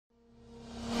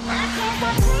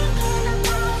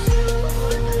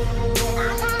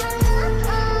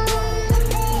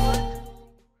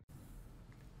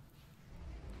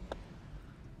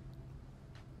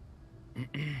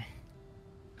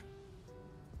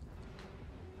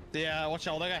Yeah, watch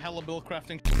out. They got hella build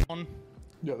crafting on.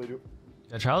 Yeah, they do.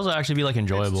 Yeah, trials will actually be like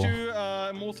enjoyable. It's 2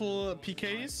 immortal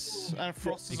PKs and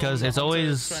frost. Because it's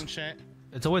always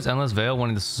endless veil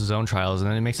when it's zone trials,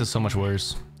 and then it makes it so much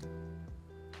worse.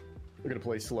 They're gonna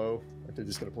play slow. Like they're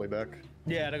just gonna play back.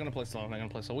 Yeah, they're gonna play slow. They're gonna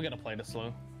play slow. We gotta play this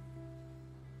slow.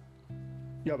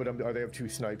 Yeah, but they have 2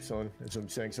 snipes on. That's what I'm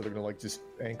saying. So they're gonna like just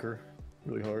anchor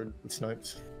really hard with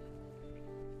snipes.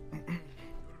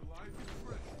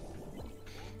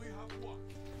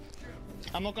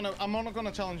 I'm not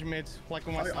gonna challenge mid like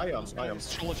when I am.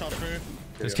 Shoulder shot through.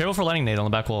 Just careful for landing nade on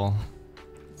the back wall.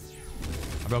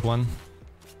 I broke one.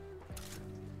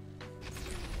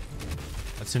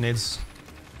 That's 2 nades.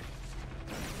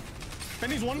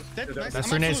 Benny's one. Dead. Nice. That's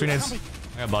 3 nades. I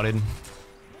got bodied.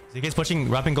 ZK's pushing,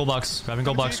 wrapping gold box. Wrapping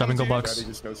gold box.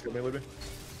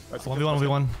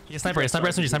 1v1. He's sniper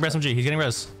SMG. He's getting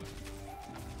res.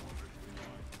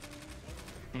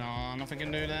 No, nothing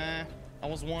can do there. I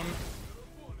was one.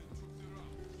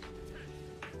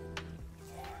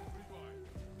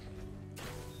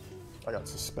 I got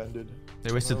suspended.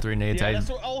 They wasted 3 nades. Yeah, that's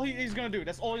all he's gonna do.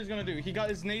 That's all he's gonna do. He got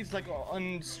his nades like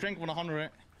on strength 100.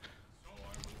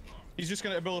 He's just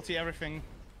gonna ability everything.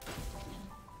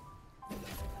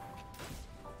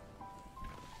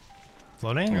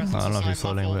 Floating? I don't know if he's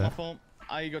floating, but...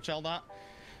 I got shelled that.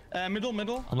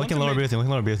 Middle. I'm looking lower B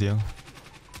with you.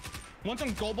 One's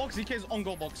on gold box. ZK's on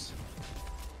gold box.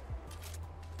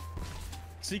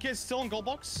 ZK's still on gold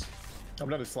box. I'm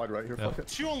gonna slide right here. Yep. Fuck it.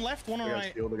 2 on left, 1 on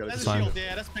right. That's a Fine. shield.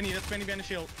 Yeah, that's Penny. That's Penny behind the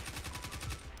shield.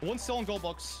 One's still on gold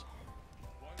box.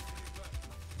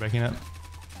 Breaking it.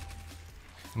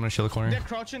 I'm gonna shield the corner. They're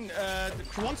crouching.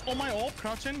 One's on my orb,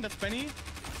 crouching. That's Penny.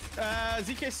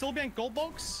 ZK still behind gold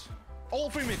box. All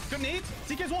 3 mid. Good nade.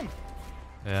 ZK's one.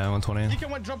 Yeah, 120. ZK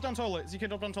went drop down toilet. ZK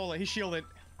dropped down toilet. He's shielded.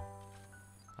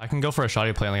 I can go for a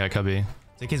shoddy play on the guy Cubby.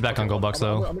 ZK's back on gold box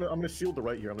though. I'm gonna shield the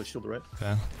right here.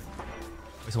 Okay.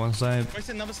 Waste 1 snipe. Waste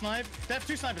another snipe. They have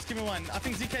 2 snipers. Give me 1. I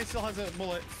think ZK still has a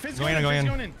bullet. Fizz Going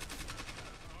in.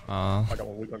 I got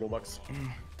 1 weak on gold box.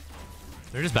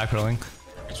 They're just backpedaling.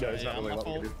 Yeah, it's not really a lot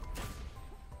we can do.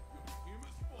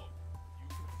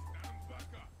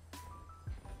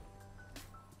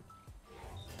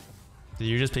 Did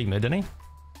you just peek mid, didn't he?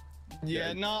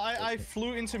 Yeah, no, I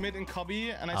flew into mid in Cubby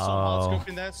and I saw hard scope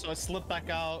in there, so I slipped back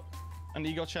out and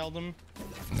he got shelled him.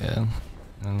 Yeah.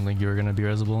 I don't think you were gonna be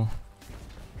resible.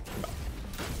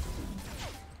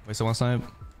 Wasted 1 snipe.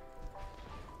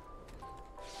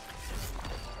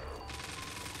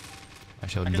 My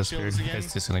shield disappeared.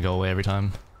 It's just gonna go away every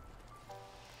time.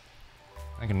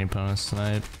 I can need put on a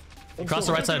snipe. Across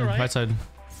the right side.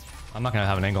 I'm not gonna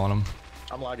have an angle on him.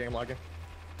 I'm lagging.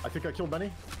 I think I killed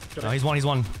Benny. No, he's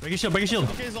one. Break his shield.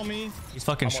 ZK's on me. He's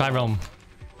fucking Shy Realm.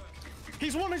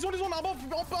 He's one.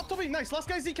 Up to me. Nice. Last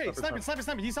guy's ZK.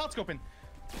 Sniper. He's hard scoping.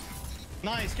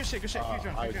 Nice. Good shit.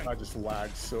 I just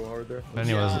lagged so hard there.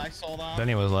 I saw that.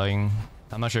 Benny was lagging.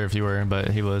 I'm not sure if you were,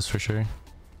 but he was for sure.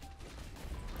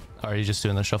 Or are you just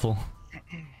doing the shuffle?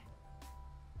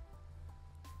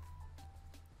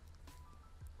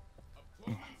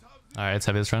 Alright, it's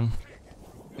heavy this run.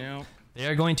 Yeah. They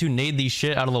are going to nade the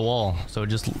shit out of the wall. So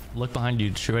just look behind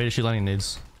you. Ready to shoot landing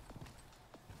nades.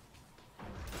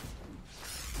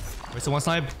 Wasted 1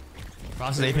 snipe.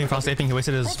 Frost is aping. He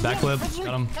wasted his backflip.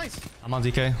 Got him. I'm on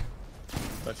ZK.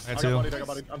 I got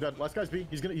bodied. I'm dead. Last guy's B.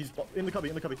 He's in the cubby.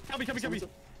 Cubby.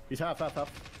 He's half.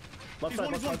 Left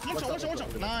side. One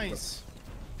shot. Nice.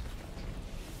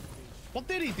 What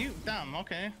did he do? Damn,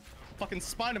 okay. Fucking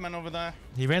Spider-Man over there.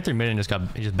 He ran through mid and just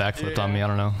backflipped on me. I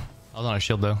don't know. I was on a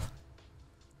shield though.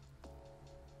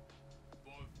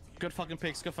 Good fucking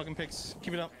picks.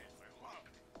 Keep it up.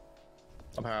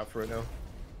 I'm half right now.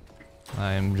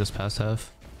 I am just past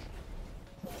half.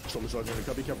 Shoulder charge in the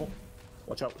cubby. Careful.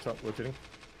 Watch out. Rotating.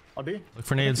 On B. Look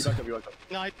for nades. No,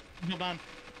 no ban.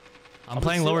 I'm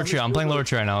playing lower tree. I'm playing lower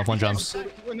tree right now. If one jumps.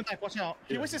 In the back. Watch out.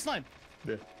 He wasted snipe.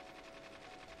 Yeah.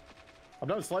 I'm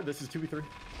down to slide. This is 2v3. And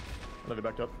then they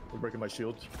backed up. We're breaking my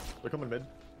shield. They're coming mid.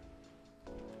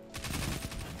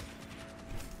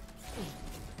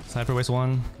 Sniper wasted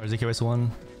 1. Or ZK wasted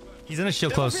 1. He's in a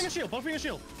shield close. Both being a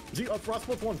shield. Frost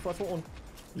 1.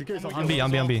 ZK's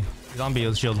on B. He's on B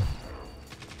with shield.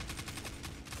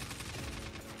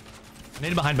 I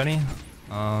need behind Benny.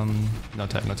 No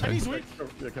tag. He's weak.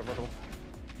 Yeah, careful.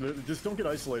 Just don't get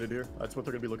isolated here. That's what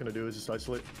they're gonna be looking to do, is just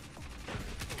isolate.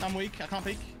 I'm weak. I can't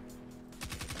peek.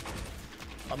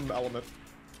 I'm element.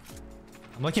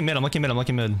 I'm looking mid. On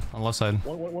the left side.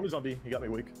 One is on B. He got me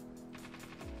weak.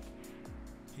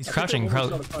 He's crouching.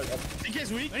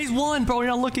 ZK's weak. He's 1, bro.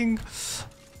 You're not looking.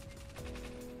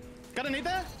 Got a nade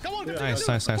there? Come on, Nice.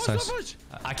 push.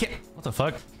 I can't. What the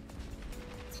fuck?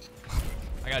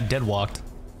 I got dead walked.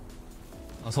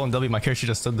 I was holding W. My character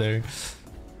just stood there.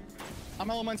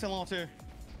 I'm elemental too.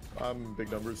 I'm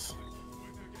big numbers.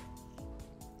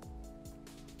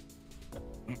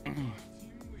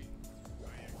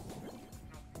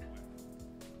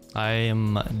 I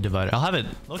am divided. I'll have it.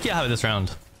 Loki, I'll have it this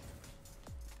round.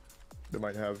 They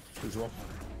might have as well.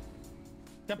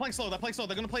 They're playing slow.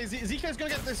 They're gonna play. ZK's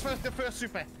gonna get this the first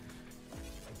super.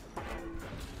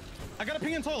 I got a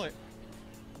ping in toilet.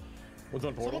 One's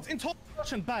on portal. Someone's in toilet,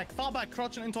 crouching back, far back,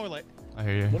 crouching in toilet. I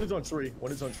hear you. One is on tree.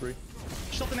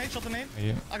 Shot the nade.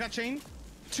 Yeah. I got chain.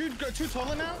 Two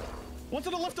toilet now. One to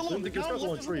the left alone. The This guy guy's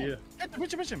on tree, yeah.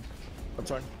 Push him. I'm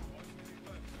trying.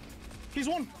 He's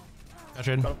one. Got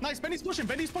trade. Nice. Benny's pushing.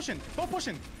 Both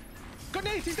pushing. Good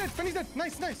nade. He's dead. Benny's dead.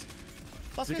 Nice.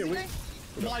 Last guy, ZK.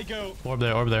 My go. Orb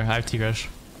there. I have T-Crash.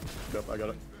 Yep, I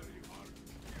got it.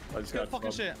 I just Good got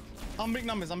fucking shit. I'm big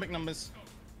numbers.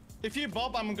 If you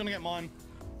bob, I'm gonna get mine.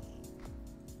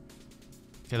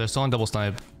 Okay, they're still on double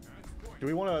snipe.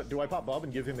 Do I pop Bob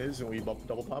and give him his and we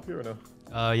double pop here or no?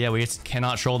 Yeah, we just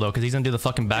cannot troll though, because he's gonna do the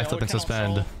fucking backflip and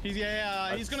suspend. He's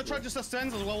gonna try to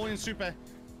suspend as well in super.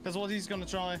 That's what he's gonna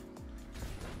try.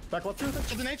 Back left through.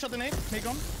 Shot the nade. Take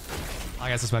on. I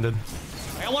got suspended.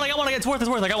 I got one. It's worth.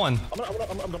 I got one.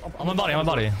 I'm on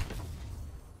body.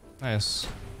 Nice.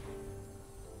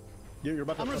 Yeah, you're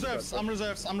about to. I'm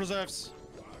reserves.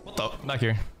 What the? Back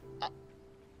here.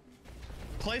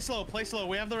 Play slow.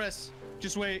 We have the rest.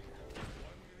 Just wait.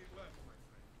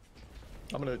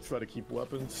 I'm gonna try to keep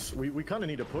weapons. We kind of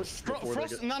need to push before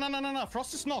Frost. they get... No.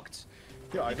 Frost is knocked.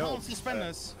 Yeah, I know. Can't suspend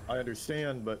us. I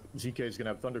understand, but ZK is gonna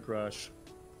have Thunder Crash.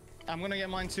 I'm gonna get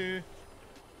mine too.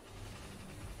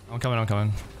 I'm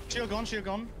coming. Shield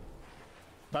gone.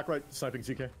 Back right, sniping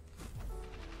ZK.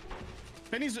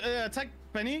 Benny's attack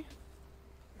Benny.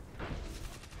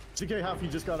 ZK half, he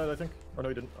just got it, I think. Or no,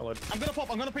 he didn't. I lied. I'm gonna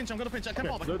pop. I can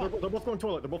pop. They're both going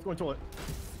toilet.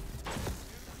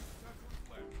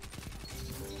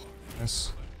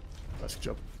 Nice. Nice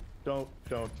jump. Don't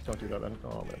do that, man.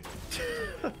 Oh man.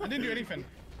 I didn't do anything.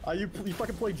 You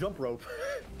fucking play jump rope.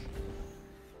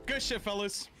 Good shit,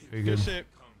 fellas. Very good. Shit.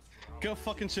 Good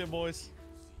fucking shit, boys.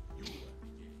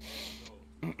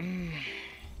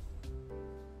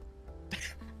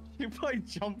 You play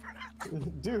jump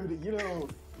rope. Dude, you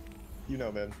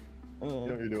know, man. You know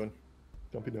what you're doing.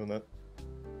 Don't be doing that.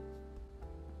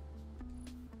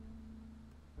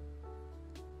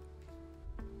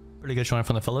 Pretty good showing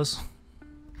from the fellas.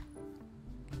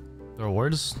 The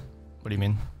rewards? What do you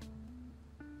mean?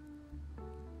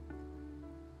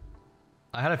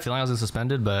 I had a feeling I was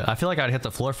suspended, but I feel like I'd hit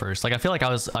the floor first. Like I feel like I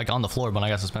was like on the floor when I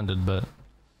got suspended, but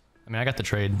I mean I got the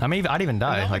trade. I mean I'd even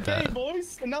die Another like game, that.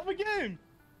 Boys, another game.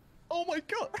 Oh my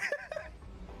god.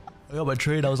 I got my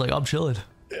trade. I was like I'm chilling.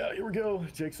 Yeah, here we go.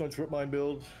 Jake's on trip mine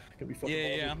build. Gonna be fucking.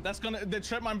 Yeah. That's the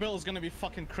trip mine build is gonna be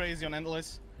fucking crazy on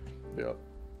Endless. Yeah.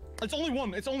 It's only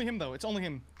one. It's only him though. It's only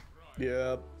him.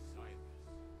 Yeah.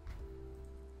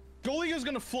 Goalie is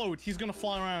gonna float. He's gonna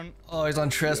fly around. Oh, he's on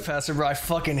Trespasser, bro. I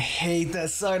fucking hate that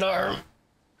sidearm.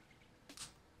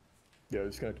 Yeah,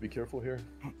 just gonna have to be careful here.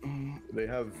 They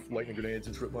have lightning grenades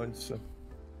and trip mines, so.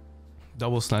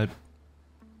 Double snipe.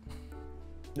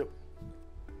 Yep.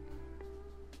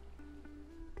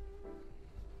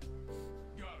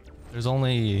 There's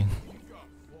only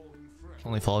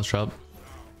flawless drop.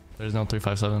 There's no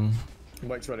 357. You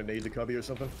might try to nade the cubby or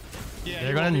something. Yeah.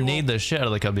 They're gonna need the shit out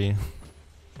of the cubby.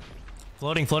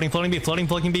 Floating B, floating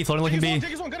looking B.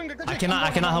 I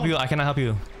cannot help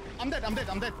you. I'm dead.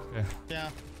 Okay. Yeah.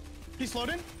 He's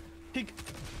floating. You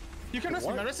can rest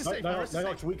me. My rest is safe.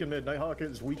 Nighthawk's weak in mid. Nighthawk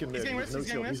is weak in mid.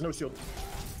 He's no shield.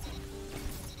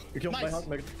 You killed Nice. Nighthawk,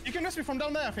 Megan. You can rest me from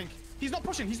down there, I think. He's not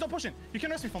pushing. You can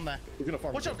rest me from there. He's gonna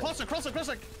farm. Watch out. Closer.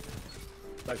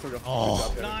 Nice, we go. Oh. Good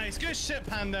job, Danny. Nice. Good shit,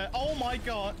 Panda. Oh my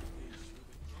god.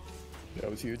 Yeah, it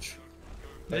was huge.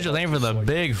 They just aim for the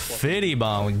big fitty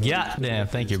bomb. Goddamn,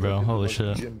 thank you, bro. Holy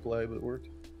shit. Gym play, but it worked.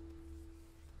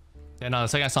 Yeah, no, the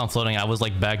second I saw him floating, I was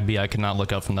like back B. I could not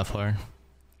look up from that far.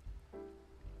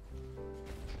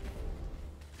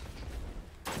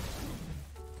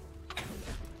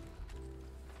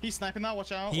 He's sniping that.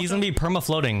 Watch out. He's gonna be perma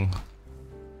floating.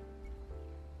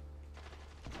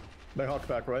 Nighthawk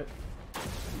back, right?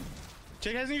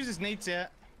 Jake hasn't used his nades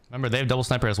yet. Remember, they have double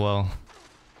sniper as well.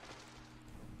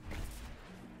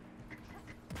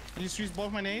 I just used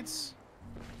both my nades.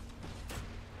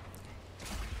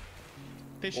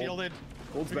 They shielded.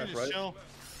 Gold's We can back, just right? chill.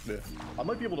 Yeah. I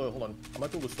might be able to, hold on. I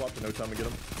might be able to swap to no time and get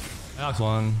him. I knocked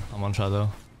one. I'm one shot though.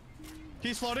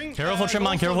 He's floating. Careful trip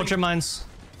mine. Careful trip mines.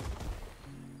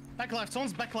 Back left.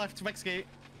 Someone's back left. Vex gate.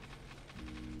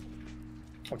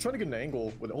 I'm trying to get an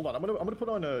angle with it. Hold on, I'm gonna put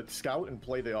on a scout and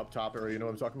play the up top area. You know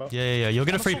what I'm talking about? Yeah. You'll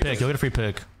get a free pick. You'll get a free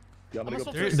pick. Yeah, I'm gonna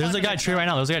go. There's a guy tree right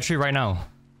now. There's a guy tree right now.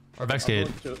 Or Vex gate.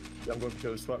 I'm going to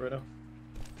the spot right now.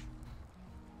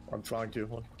 I'm trying to.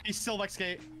 Hold on. He's still Vex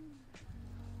gate.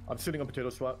 I'm sitting on potato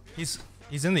spot. He's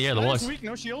in the air. The Nice, wall. weak,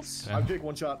 no shields. Yeah. I'm taking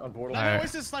one shot on portal. Alright.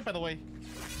 Where's his snipe, by the way?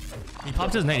 He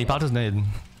popped his nade. He popped his nade.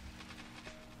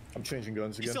 I'm changing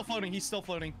guns He's again. still floating. He's still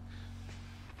floating.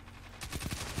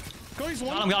 Go, he's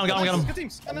one. Got him. Good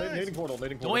teams. I'm nading portal.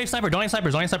 Don't wait sniper. Don't wait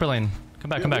sniper. Don't wait sniper lane. Come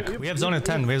back. We have zone in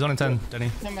 10. We have zone in 10. Denny.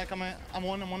 Come back. I'm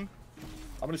one. I'm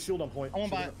gonna shield on point. I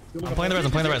want back. I'm playing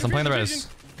the res.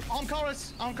 I'm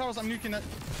Chorus. I'm nuking it.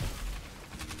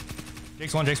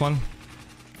 Jake's one.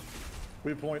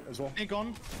 We have point as well. Ain't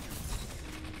gone.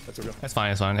 That's okay. That's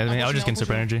fine. I mean, I was just getting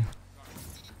super energy.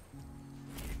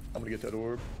 I'm gonna get that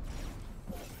orb.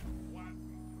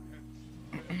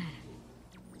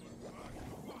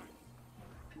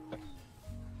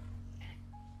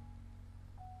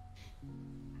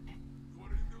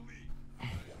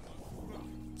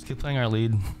 Let's keep playing our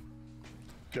lead.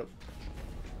 Yep.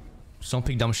 Just don't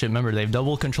pick dumb shit. Remember, they have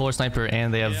double controller sniper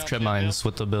and they have trip mines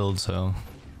with the build, so.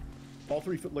 All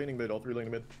three laning mid.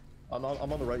 I'm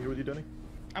on the right here with you, Denny.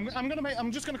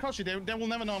 I'm just gonna crouch you. They will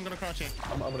never know I'm gonna crouch you.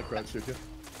 I'm gonna crouch you.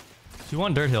 You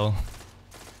want dirt hill?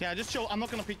 Yeah, just chill. I'm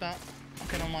not gonna pick that.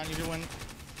 Okay, no mind. You do win.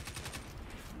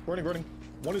 Running.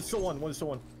 One is still one.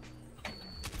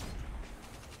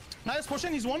 Nice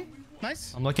pushing. He's one.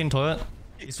 Nice. I'm looking toilet.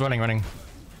 He's running.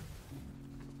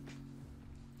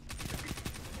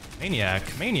 Maniac.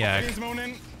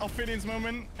 Ophidian's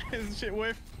moment. His shit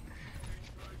whiff.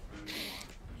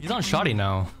 He's on shoddy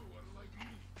now.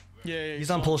 Yeah. He's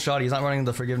on pull shoddy. He's not running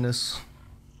the forgiveness.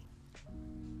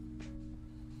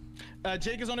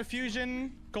 Jake is on a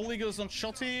fusion. Gold Eagle is on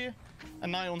shotty.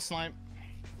 And now on snipe.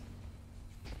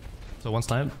 So one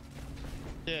snipe.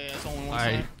 Yeah, it's only one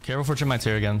Alright, snipe. careful for Chimite's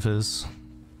here again, Fizz.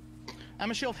 I'm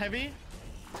a shield heavy.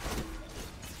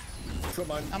 Trip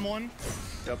mine. I'm one.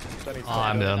 Yep. Oh,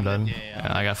 I'm dead.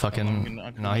 Yeah, I got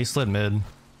fucking. No, he slid mid.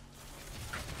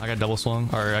 I got double swung,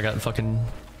 or I got fucking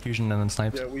fusion and then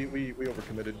sniped. Yeah, we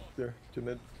overcommitted there to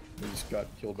mid. We just got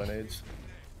killed by nades.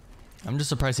 I'm just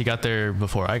surprised he got there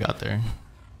before I got there.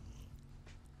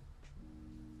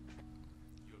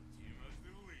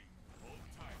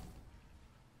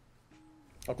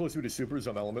 How close are we to supers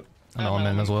on element? I'm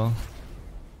element as well.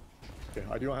 Okay,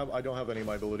 I don't have any of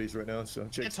my abilities right now, so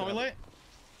Get toilet.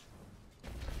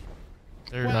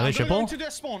 Are they I'm triple? going to their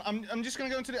spawn. I'm just gonna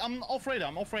go into the. I'm off radar.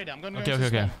 I'm gonna go Okay. into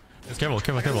spawn. Just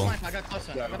careful. I got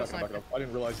closer. yeah, I got a sniper. back up. I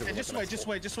didn't realize it. Hey, just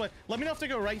wait. Let me know if they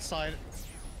go right side.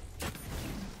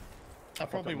 I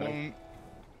probably won't.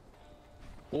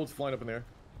 Bullets flying up in there.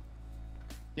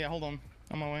 Yeah, hold on.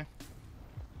 On my way.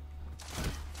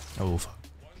 Oh, fuck.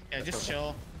 Yeah, just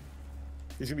chill.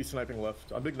 He's gonna be sniping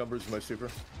left. I'm big numbers in my super.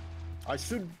 I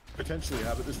should potentially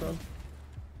have it this time.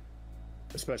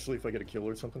 Especially if I get a kill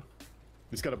or something.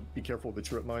 Just gotta be careful with the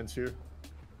trip mines here.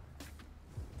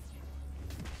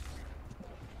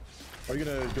 Are you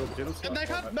gonna go potato spot?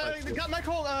 Got my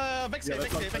call. Vex Yeah,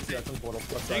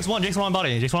 it. Jake's one on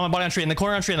body. Jake's one on body on tree. In the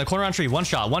corner on tree. One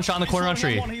shot in the corner on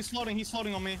tree. He's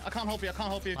floating on me. I can't help you.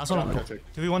 Last one.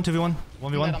 2v1.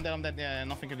 1v1. I'm dead. Yeah,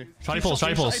 nothing to do. Shoddy pulls.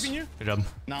 Good job.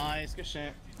 Nice, good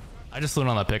shit. I just flew in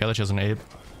on that pick. I thought she was an ape.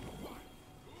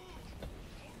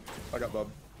 I got Bub.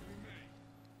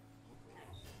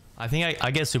 I think I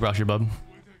get super off your bub.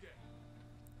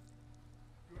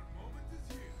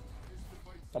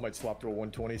 I might swap to a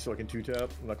 120 so I can 2-tap.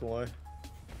 I'm not gonna lie.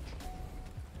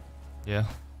 Yeah.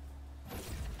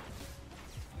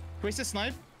 Waste a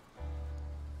snipe.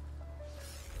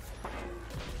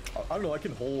 I don't know. I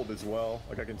can hold as well.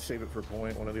 Like I can save it for a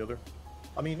point, one or the other.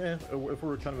 I mean, if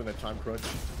we're kind of in a time crunch.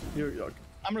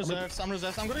 I'm reserved. I'm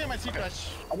gonna get my T-crash.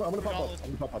 I'm gonna pop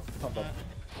up.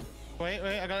 Wait.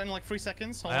 I got it in like 3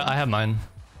 seconds. I have mine.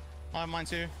 I have mine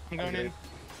too. I'm going in.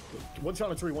 One shot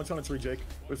on tree, Jake.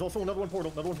 There's also another one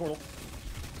portal.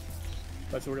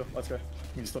 That's where we go. Let's go.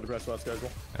 You just on the grass last guy as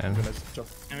well. And Nice jump.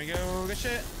 There we go. Good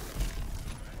shit.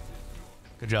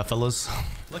 good job, fellas.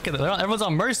 Look at it. Everyone's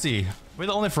on mercy. We're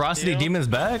the only ferocity demons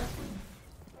back.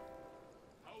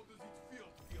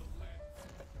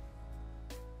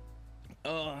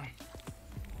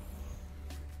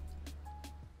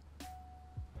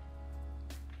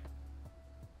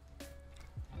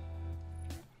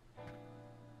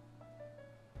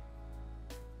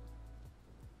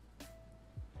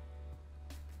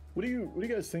 What do you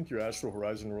guys think your Astral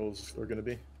Horizon rolls are gonna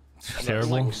be?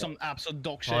 Terrible. Like some absolute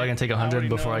dog shit. Probably gonna take 100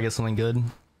 before I get something good.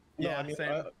 Yeah, I mean,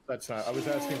 same. that's not. I was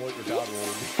asking what your dad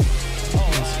rolled. Oh,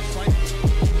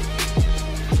 it's like